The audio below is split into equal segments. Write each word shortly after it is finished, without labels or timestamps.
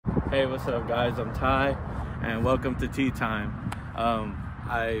Hey, what's up guys? I'm Ty and welcome to TeeTyme.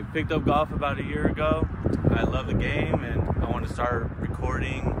 I picked up golf about a year ago. I love the game and I want to start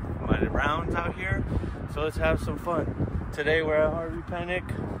recording my rounds out here. So let's have some fun. Today we're at Harvey Penick,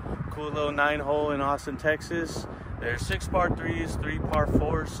 cool little 9-hole in Austin, Texas. There's 6 par 3s, 3 par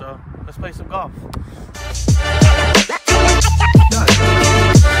 4s, so let's play some golf.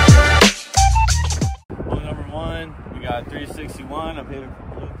 Hole number 1, we got 361. I'm hitting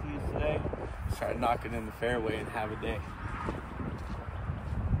for blue tees today. Let's try to knock it in the fairway and have a day.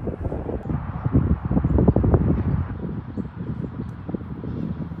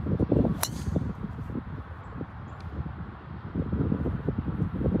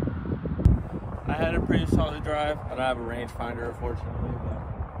 I had a pretty solid drive. I don't have a rangefinder, unfortunately, but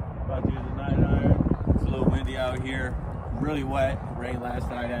about to use a 9-iron. It's a little windy out here, really wet. It rained last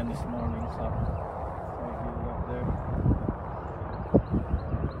night and this morning, so try to get it up there.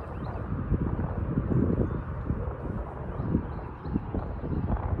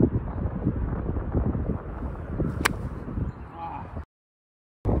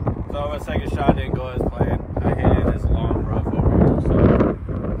 So my second shot didn't go as planned. I hit it in this long rough over here, so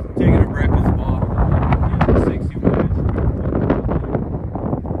taking a breakfast ball. 60 wedge.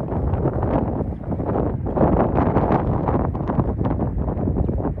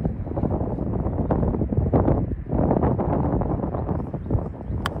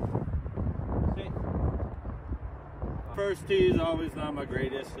 First tee is always not my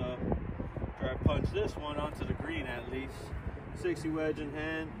greatest, so try to punch this one onto the green at least. 60 wedge in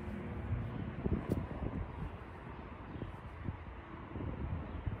hand.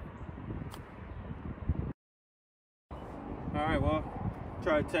 Alright, well,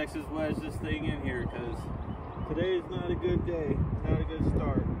 try to Texas wedge this thing in here because today is not a good day, not a good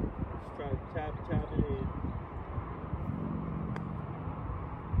start. Just try to tap it in.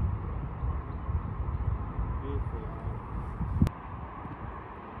 Beautiful.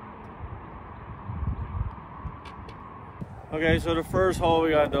 Okay, so the first hole we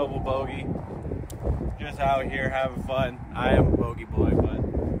got a double bogey. Just out here having fun. I am a bogey boy, but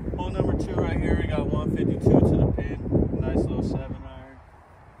hole number 2 right here, we got 152 to the pin. Nice little 7-iron.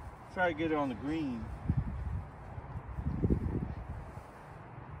 Try to get it on the green.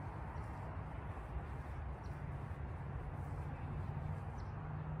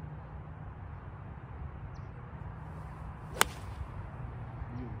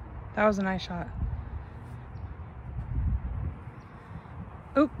 That was a nice shot.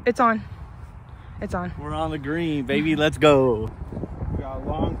 Oh, it's on. It's on. We're on the green, baby. Let's go. We got a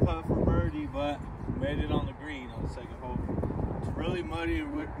long putt for birdie, but we made it on the green on the second hole. It's really muddy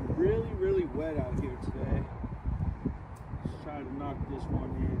and really wet out here today. Let's try to knock this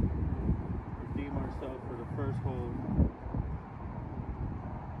one in. Redeem ourselves for the first hole.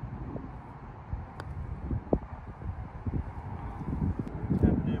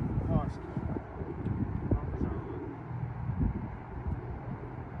 Tapping in for Oscar.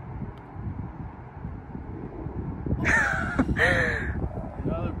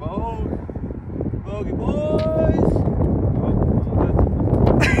 Another bogey boys.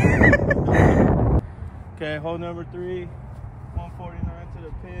 Okay, hole number 3, 149 to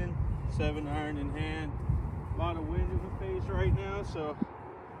the pin, 7-iron in hand. A lot of wind in the face right now, so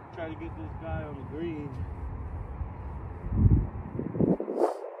try to get this guy on the green.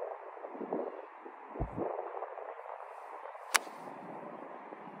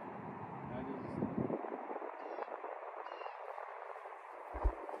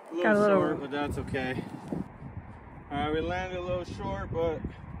 A little short, but that's okay. Alright, we landed a little short, but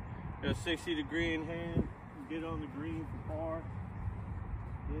got 60 degree in hand. Get on the green for par.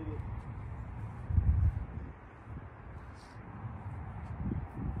 Get it.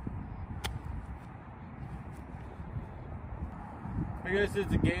 I guess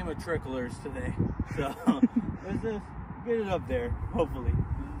it's a game of tricklers today. So let's just get it up there, hopefully.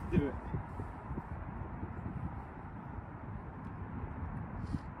 Let's do it.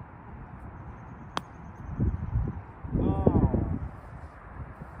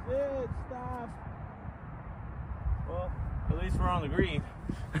 Stop. Well, at least we're on the green.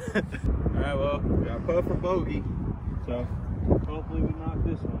 Alright, well, we got putt for bogey. So hopefully we knock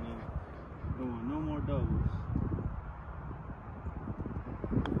this one in. No more doubles.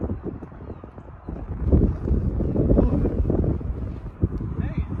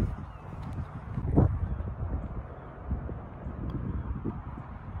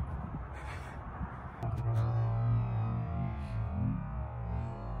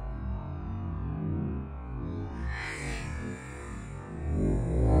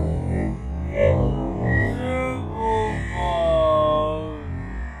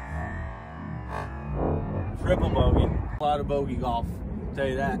 triple bogey. A lot of bogey golf, I'll tell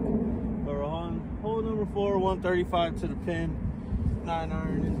you that. But we're on hole number 4, 135 to the pin, 9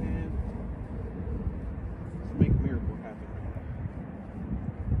 iron in hand. Let's make a miracle happen.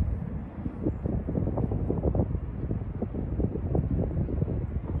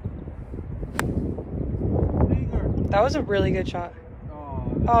 Stinger. That was a really good shot.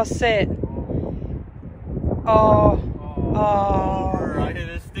 Oh, sit. Oh. Over. I hit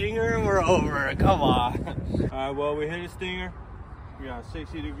a stinger and we're over. Come on. All right, well, we hit a stinger. We got a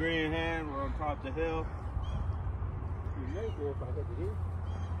 60-degree in hand. We're on top of the hill. You make it if I hit the heat.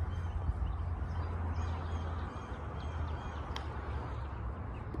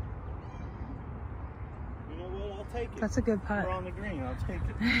 You know what? I'll take it. That's a good putt. We're on the green. I'll take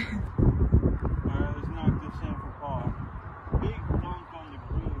it. All right, let's knock this in for par. Big dunk on the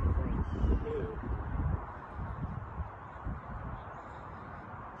green from the hill.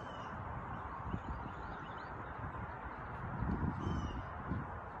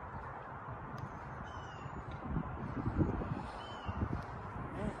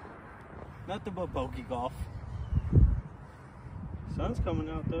 Nothing but bogey golf. Sun's coming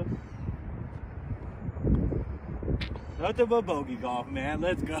out though. Nothing but bogey golf, man.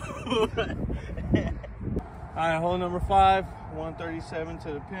 Let's go. Alright, hole number 5, 137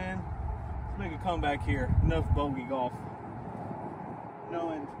 to the pin. Let's make a comeback here. Enough bogey golf.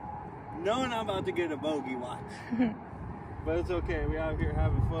 Knowing I'm about to get a bogey, watch. But it's okay, we out here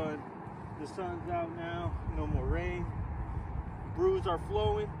having fun. The sun's out now, no more rain. Brews are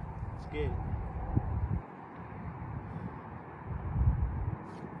flowing. Let's get it.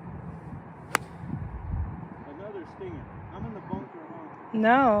 Another stinger. I'm in the bunker, huh?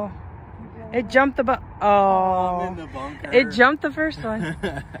 No. It jumped the Oh, I'm in the bunker. It jumped the first one.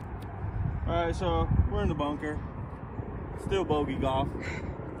 Alright, so we're in the bunker. Still bogey golf.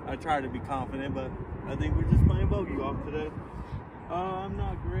 I try to be confident, but I think we're just playing bogey golf today. I'm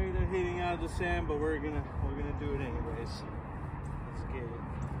not great at hitting out of the sand, but we're gonna do it anyways. Let's get it.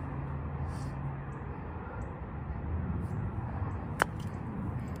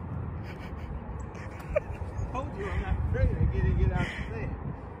 I told you I'm not great at getting it out of the sand.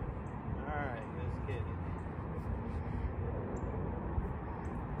 Alright, let's get it.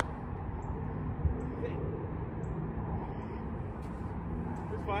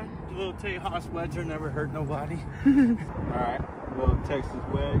 It's fine. A little Tejas wedger never hurt nobody. Alright, a little Texas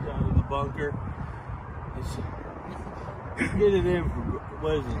wedge out of the bunker. Let's get it in for,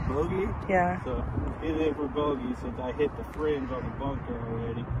 what is it, bogey? Yeah. So, get it in for bogey since I hit the fringe on the bunker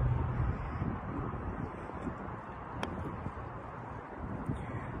already.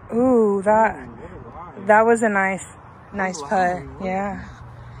 Ooh, that was a nice putt. Yeah.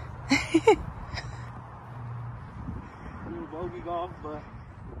 Bogey golf, but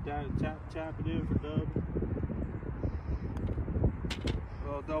tap it in for dub.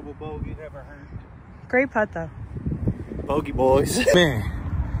 Well, double bogey never hurt. Great putt though. Bogey boys. Man,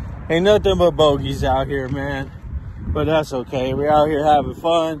 ain't nothing but bogeys out here, man. But that's okay. We're out here having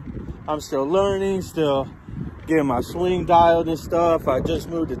fun. I'm still learning, still getting my swing dialed and stuff. I just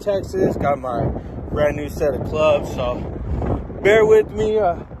moved to Texas, got my brand new set of clubs, so bear with me.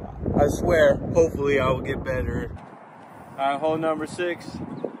 I swear, hopefully I will get better. All right, hole number 6,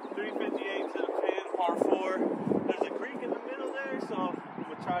 358 to the pin, par 4. There's a creek in the middle there, so I'm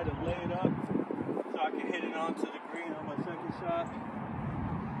gonna try to lay it up so I can hit it onto the green on my second shot.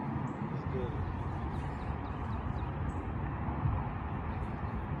 Let's get it.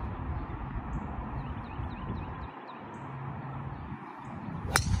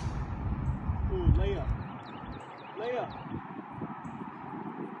 Layup.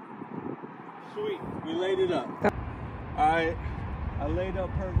 Sweet, we laid it up. Alright, I laid up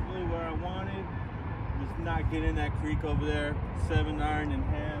perfectly where I wanted. Just not getting that creek over there. 7 iron in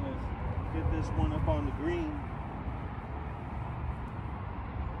hand. Let's get this one up on the green.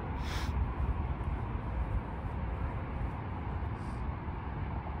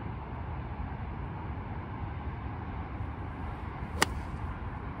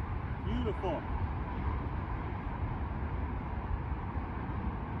 Beautiful.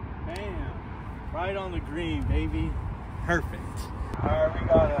 Bam. Right on the green, baby. Perfect. Alright, we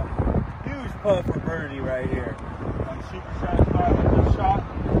got a huge putt for birdie right here. I'm super satisfied with this shot.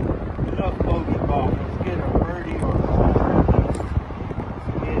 Enough bogey golf. Let's get a birdie or a par at least.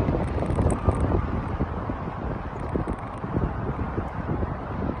 Let's get it.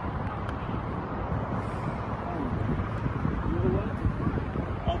 You know what?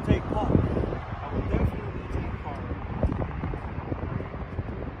 I'll take par. I will definitely take par.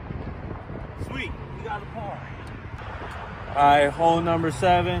 Sweet, we got a par. Alright, hole number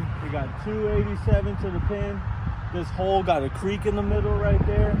 7. We got 287 to the pin. This hole got a creek in the middle right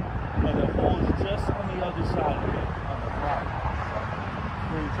there, and the hole is just on the other side of it, on the right.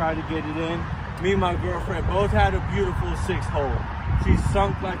 So we're gonna try to get it in. Me and my girlfriend both had a beautiful 6 hole. She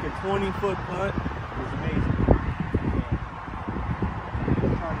sunk like a 20-foot putt. It was amazing. So,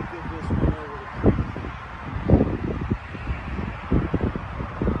 try to get this one over the creek.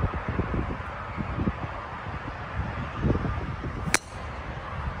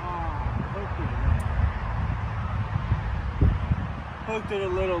 Hooked it a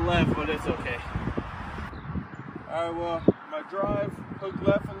little left, but it's okay. Alright, well, my drive hooked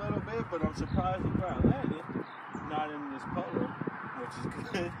left a little bit, but I'm surprised it got landed. Not in this puddle, which is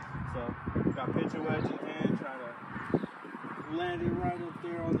good. So, got pitcher wedge in hand, trying to land it right up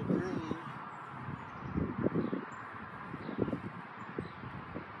there on the green.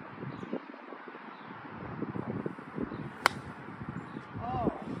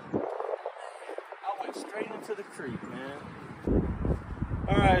 Oh, I went straight into the creek, man.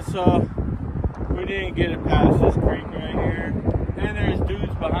 Alright, so we didn't get it past this creek right here. And there's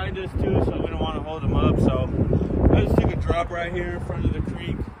dudes behind us too, so we don't want to hold them up. So I just took a drop right here in front of the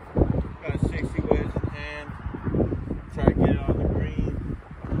creek. Got a 60 wedge in hand. Try to get it on the green.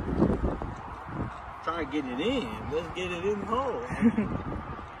 Try to get it in. Let's get it in the hole.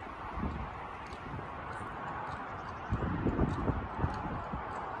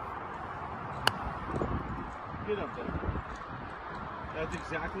 Get up there. That's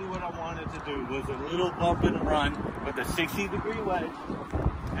exactly what I wanted to do, was a little bump and run with a 60-degree wedge.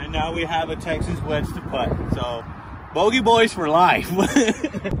 And now we have a Texas wedge to putt. So, bogey boys for life.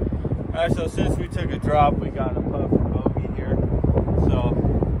 Alright, so since we took a drop, we got a putt for bogey here. So,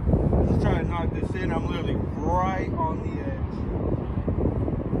 just trying to knock this in. I'm literally right on the edge.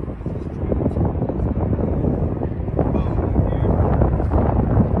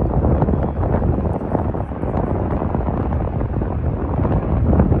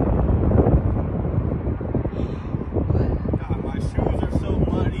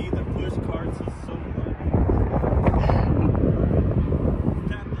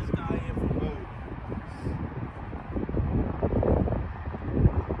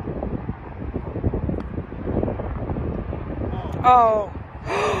 Oh.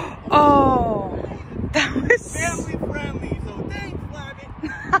 Oh. That was family friendly, so thanks, Flaggett.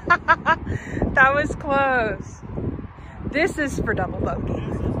 That was close. This is for double bogey.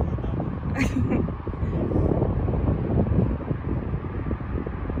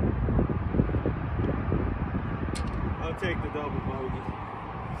 I'll take the double bogey.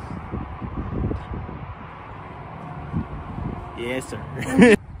 Yes, sir.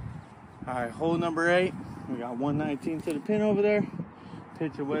 All right, hole number 8. We got 119 to the pin over there.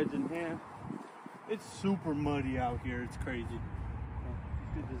 Pitcher wedge in hand. It's super muddy out here. It's crazy.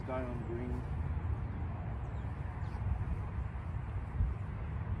 Let's get this guy on the green.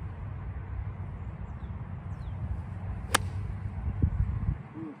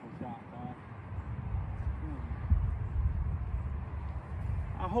 Beautiful shot, Bob.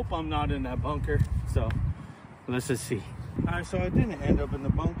 I hope I'm not in that bunker. So let's just see. All right, so I didn't end up in the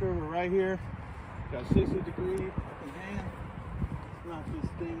bunker. We're right here. Got 60 degrees in hand. Let's knock this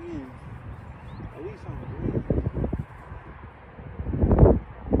thing in. At least on the green.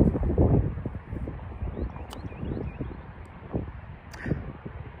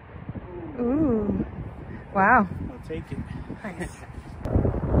 Ooh. Wow. I'll take it. Nice.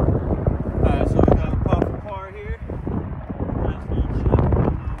 Alright, so we got a putt for par here. Nice little chip on the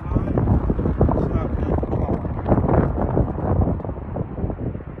line. It's not good for par.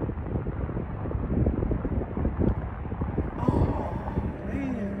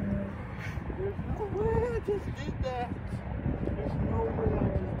 Just did that. There's no way I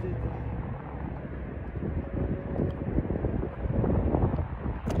just did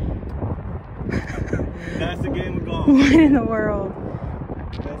that. That's the game of golf. What in the world?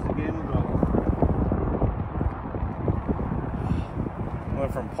 That's the game of golf.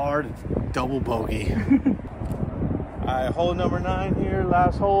 Went from par to double bogey. Alright, hole number 9 here,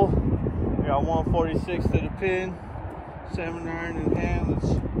 last hole. We got 146 to the pin. 7 iron in hand.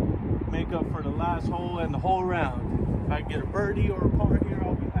 Let's make up for the last hole and the whole round. If I can get a birdie or a par here,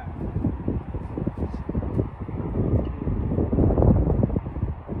 I'll be happy.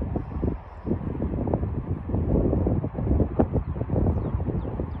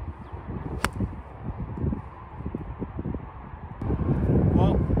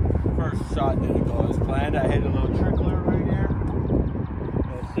 Well, first shot didn't go as planned. I hit a little trickler right here.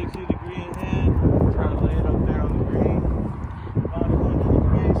 Got a 60 degree in hand. Try to lay it up there on the green. Bottom under the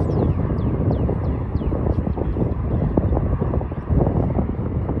face.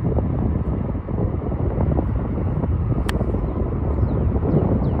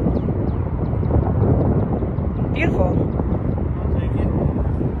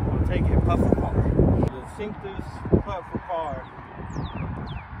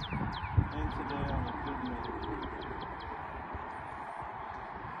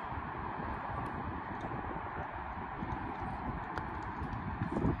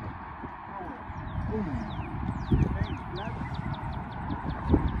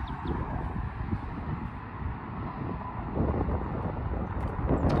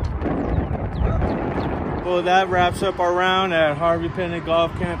 Well, that wraps up our round at Harvey Penick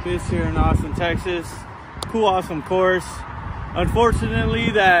Golf Campus here in Austin, Texas. Cool, awesome course.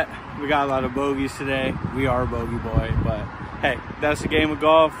 Unfortunately, that we got a lot of bogeys today. We are a bogey boy, but hey, that's the game of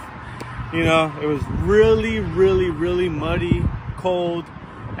golf. You know, it was really, really muddy, cold,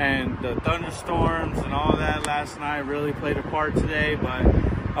 and the thunderstorms and all that last night really played a part today. But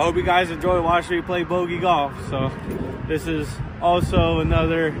I hope you guys enjoy watching me play bogey golf. So this is also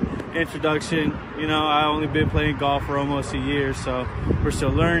another introduction. You know, I only been playing golf for almost a year, so we're still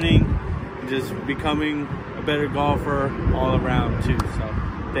learning and just becoming a better golfer all around too. So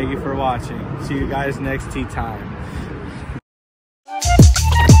thank you for watching. See you guys next TeeTyme.